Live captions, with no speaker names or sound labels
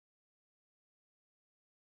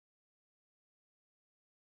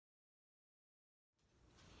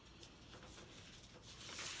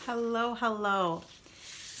Hello, hello.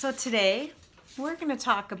 So today we're going to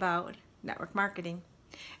talk about network marketing.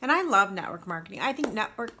 And I love network marketing. I think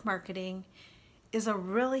network marketing is a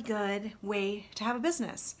really good way to have a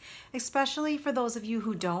business, especially for those of you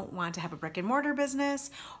who don't want to have a brick and mortar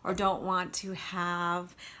business or don't want to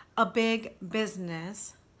have a big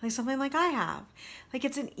business like something like I have. Like,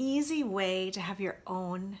 it's an easy way to have your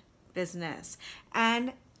own business.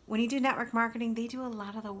 And when you do network marketing, they do a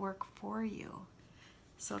lot of the work for you.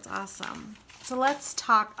 So it's awesome. So let's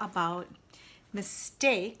talk about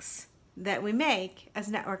mistakes that we make as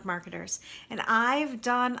network marketers. And I've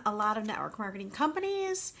done a lot of network marketing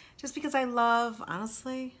companies just because I love,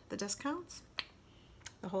 honestly, the discounts,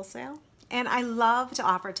 the wholesale. And I love to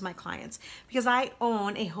offer it to my clients because I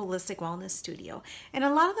own a holistic wellness studio. And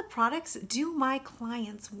a lot of the products do my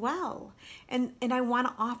clients well. And I want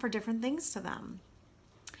to offer different things to them.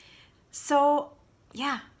 So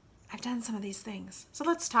yeah, I've done some of these things. So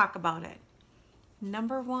let's talk about it.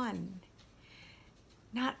 Number one,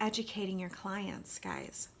 not educating your clients,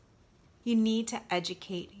 guys. You need to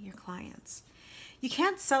educate your clients. You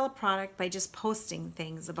can't sell a product by just posting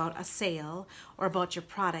things about a sale or about your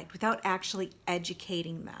product without actually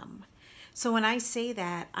educating them. So when I say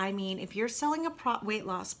that, I mean if you're selling a weight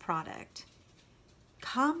loss product,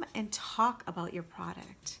 come and talk about your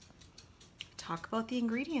product. Talk about the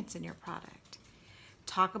ingredients in your product.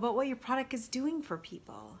 Talk about what your product is doing for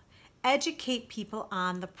people. Educate people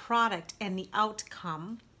on the product and the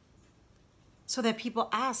outcome so that people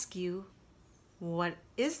ask you, what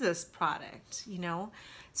is this product? You know?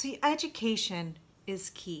 So education is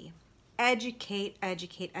key. Educate,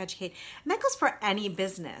 educate, educate. And that goes for any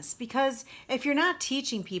business, because if you're not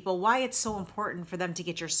teaching people why it's so important for them to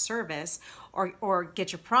get your service or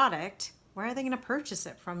get your product, why are they going to purchase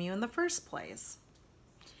it from you in the first place?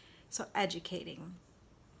 So educating.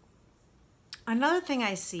 Another thing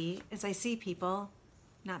I see is I see people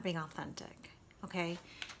not being authentic, okay?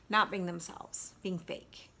 Not being themselves, being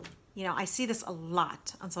fake. You know, I see this a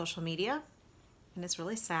lot on social media, and it's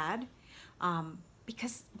really sad,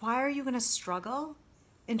 because why are you going to struggle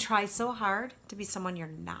and try so hard to be someone you're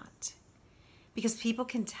not? Because people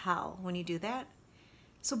can tell when you do that.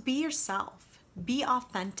 So be yourself, be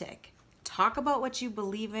authentic, talk about what you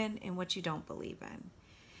believe in and what you don't believe in.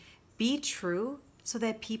 Be true so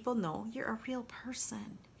that people know you're a real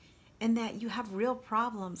person and that you have real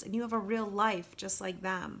problems and you have a real life just like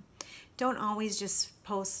them. Don't always just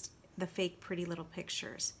post the fake pretty little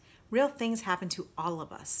pictures. Real things happen to all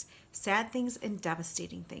of us. Sad things and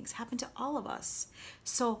devastating things happen to all of us.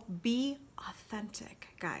 So be authentic,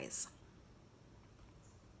 guys.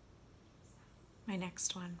 My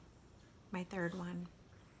next one, my third one,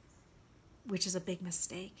 which is a big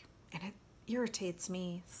mistake, and it irritates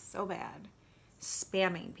me so bad.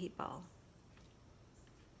 Spamming people.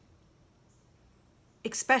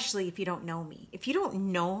 Especially if you don't know me. If you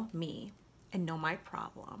don't know me and know my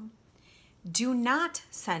problem, do not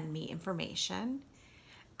send me information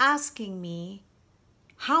asking me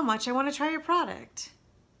how much I want to try your product.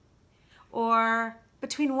 Or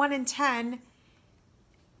between 1 and 10,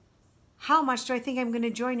 how much do I think I'm going to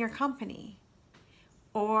join your company?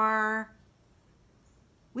 Or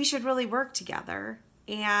we should really work together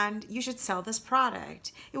and you should sell this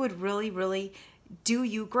product. It would really, really do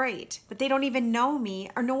you great. But they don't even know me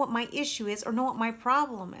or know what my issue is or know what my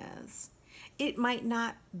problem is. It might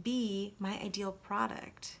not be my ideal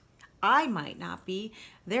product. I might not be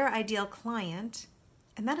their ideal client,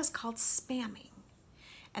 and that is called spamming.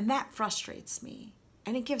 And that frustrates me,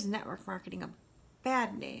 and it gives network marketing a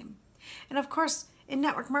bad name. And of course, in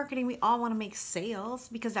network marketing, we all want to make sales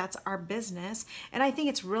because that's our business. And I think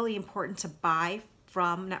it's really important to buy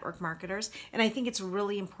from network marketers. And I think it's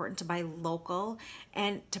really important to buy local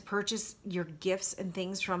and to purchase your gifts and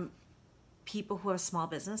things from people who have small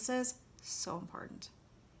businesses. So important.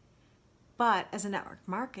 But as a network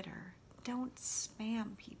marketer, don't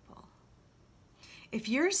spam people. If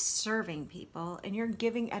you're serving people and you're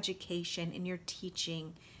giving education and you're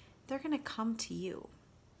teaching, they're going to come to you.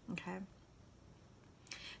 Okay?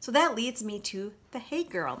 So that leads me to the hey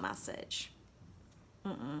girl message.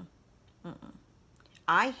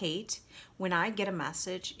 I hate when I get a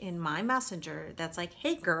message in my messenger that's like,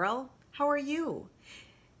 hey girl, how are you?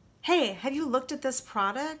 Hey, have you looked at this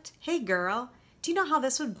product? Hey girl, do you know how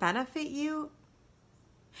this would benefit you?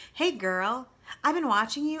 Hey girl, I've been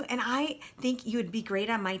watching you and I think you would be great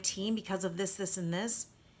on my team because of this, this, and this.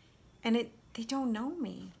 And they don't know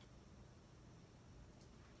me.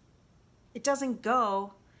 It doesn't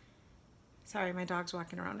go, sorry, my dog's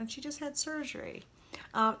walking around and she just had surgery.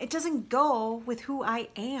 It doesn't go with who I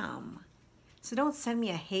am. So don't send me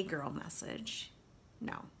a hey girl message.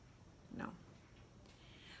 No. No.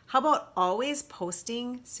 How about always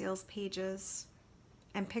posting sales pages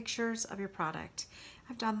and pictures of your product?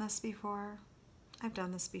 I've done this before. I've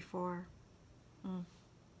done this before.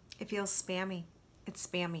 It feels spammy. It's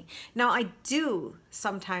spammy. Now, I do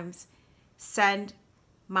sometimes send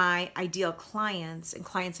my ideal clients and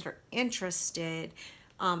clients that are interested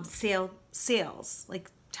sales,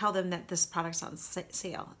 like tell them that this product's on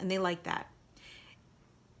sale, and they like that.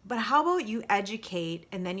 But how about you educate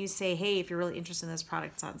and then you say, hey, if you're really interested in this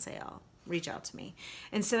product, it's on sale, reach out to me,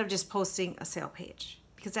 instead of just posting a sale page,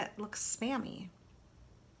 because that looks spammy.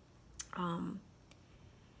 How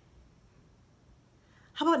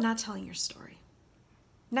about not telling your story?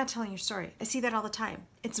 Not telling your story. I see that all the time.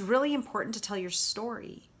 It's really important to tell your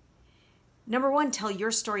story. Number one, tell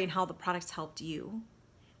your story and how the product's helped you,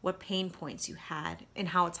 what pain points you had, and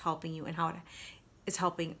how it's helping you and how it is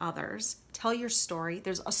helping others. Tell your story.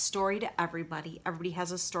 There's a story to everybody. Everybody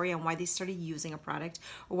has a story on why they started using a product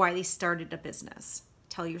or why they started a business.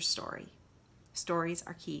 Tell your story. Stories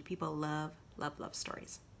are key. People love, love, love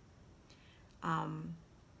stories.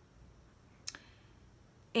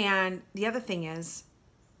 And the other thing is,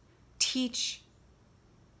 teach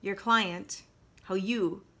your client how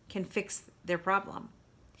you can fix their problem.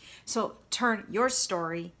 So turn your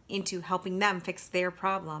story into helping them fix their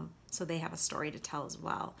problem so they have a story to tell as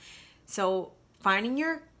well. So finding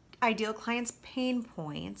your ideal client's pain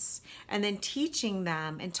points and then teaching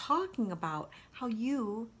them and talking about how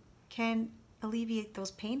you can alleviate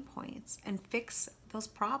those pain points and fix those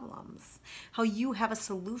problems, how you have a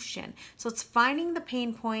solution. So it's finding the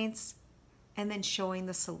pain points and then showing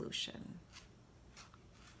the solution.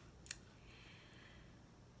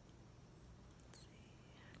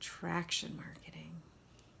 Attraction marketing.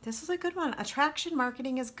 This is a good one. Attraction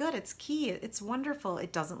marketing is good. It's key. It's wonderful.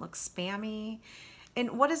 It doesn't look spammy.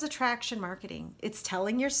 And what is attraction marketing? It's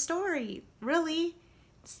telling your story. Really,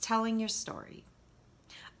 it's telling your story.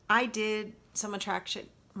 I did some attraction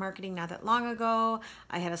marketing not that long ago.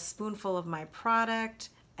 I had a spoonful of my product.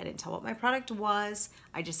 I didn't tell what my product was.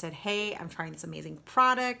 I just said, hey, I'm trying this amazing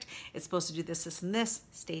product. It's supposed to do this, this, and this.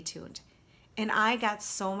 Stay tuned. And I got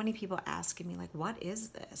so many people asking me, like, what is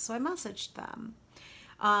this? So I messaged them,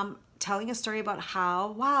 telling a story about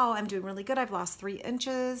how, wow, I'm doing really good. I've lost 3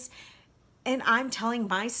 inches. And I'm telling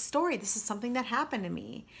my story. This is something that happened to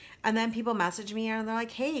me. And then people message me and they're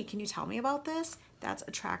like, hey, can you tell me about this? That's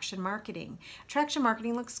attraction marketing. Attraction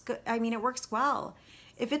marketing looks good. I mean, it works well.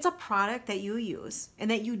 If it's a product that you use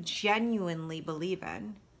and that you genuinely believe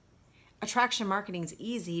in, attraction marketing is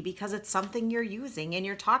easy because it's something you're using and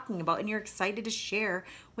you're talking about and you're excited to share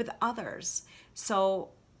with others. So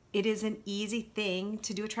it is an easy thing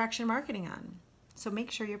to do attraction marketing on. So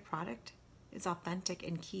make sure your product is authentic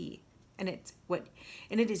and key. And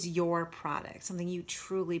it is your product, something you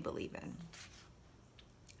truly believe in.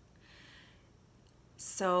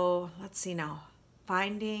 So let's see now.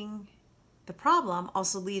 Finding the problem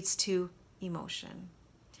also leads to emotion.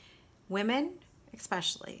 Women,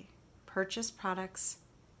 especially, purchase products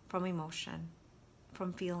from emotion,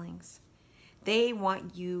 from feelings. They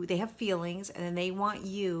want you, they have feelings, and then they want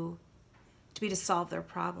you to be to solve their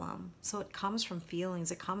problem. So it comes from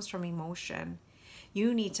feelings, it comes from emotion.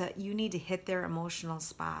 You need to hit their emotional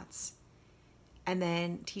spots and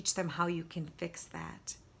then teach them how you can fix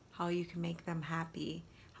that, how you can make them happy,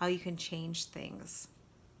 how you can change things.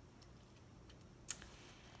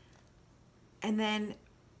 And then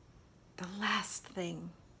the last thing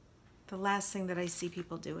that I see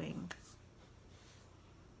people doing,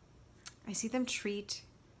 I see them treat,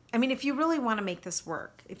 I mean, if you really want to make this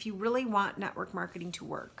work, if you really want network marketing to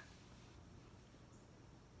work,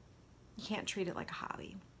 you can't treat it like a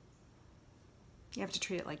hobby. You have to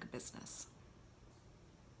treat it like a business.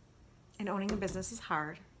 And owning a business is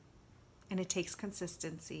hard, and it takes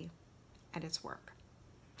consistency, and it's work.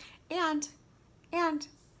 And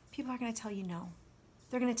people are going to tell you no.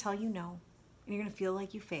 They're going to tell you no, and you're going to feel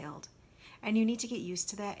like you failed. And you need to get used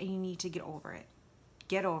to that, and you need to get over it.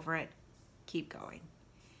 Get over it. Keep going.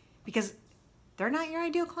 Because they're not your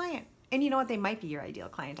ideal client. And you know what? They might be your ideal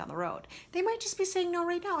client down the road. They might just be saying no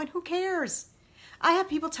right now, and who cares? I have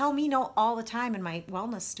people tell me no all the time in my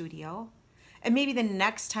wellness studio. And maybe the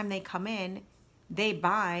next time they come in, they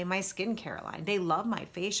buy my skincare line. They love my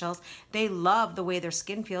facials. They love the way their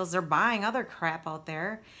skin feels. They're buying other crap out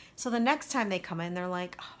there. So the next time they come in, they're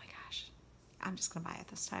like, oh my gosh, I'm just going to buy it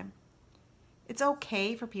this time. It's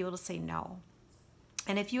okay for people to say no.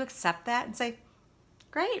 And if you accept that and say,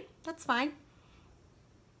 great, that's fine.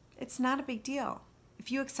 It's not a big deal.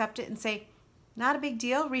 If you accept it and say, not a big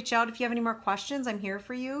deal, reach out if you have any more questions, I'm here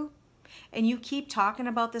for you. And you keep talking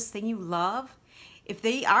about this thing you love. If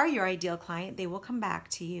they are your ideal client, they will come back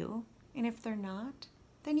to you. And if they're not,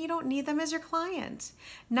 then you don't need them as your client.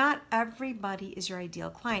 Not everybody is your ideal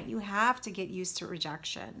client. You have to get used to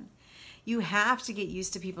rejection. You have to get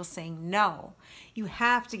used to people saying no. You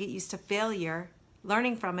have to get used to failure,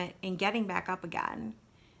 learning from it, and getting back up again,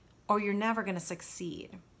 or you're never going to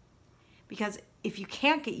succeed. Because if you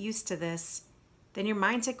can't get used to this, then your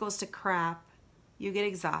mindset goes to crap, you get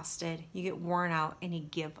exhausted, you get worn out, and you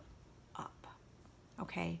give up.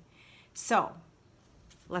 Okay? So,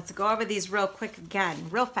 let's go over these real quick again,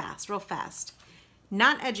 real fast.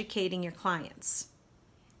 Not educating your clients,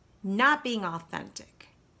 not being authentic,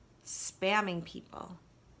 spamming people,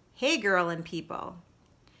 hey girl and people,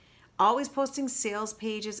 always posting sales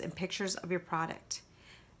pages and pictures of your product,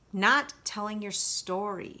 not telling your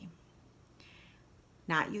story,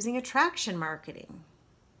 not using attraction marketing,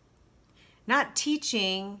 not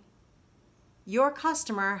teaching your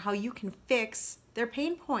customer how you can fix their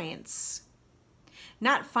pain points,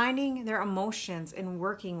 not finding their emotions and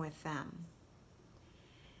working with them,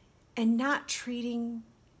 and not treating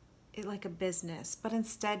it like a business, but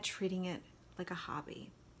instead treating it like a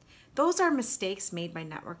hobby. Those are mistakes made by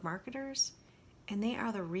network marketers, and they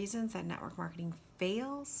are the reasons that network marketing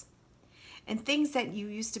fails. And things that you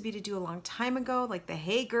used to be to do a long time ago, like the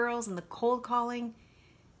hey girls and the cold calling,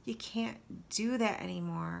 you can't do that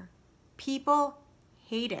anymore. People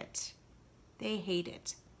hate it. They hate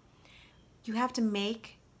it. You have to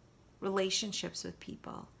make relationships with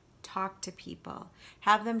people, talk to people,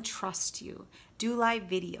 have them trust you, do live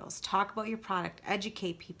videos, talk about your product,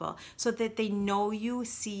 educate people so that they know you,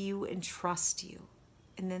 see you, and trust you.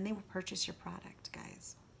 And then they will purchase your product,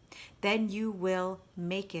 guys. Then you will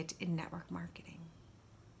make it in network marketing.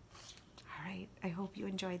 All right, I hope you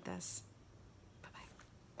enjoyed this.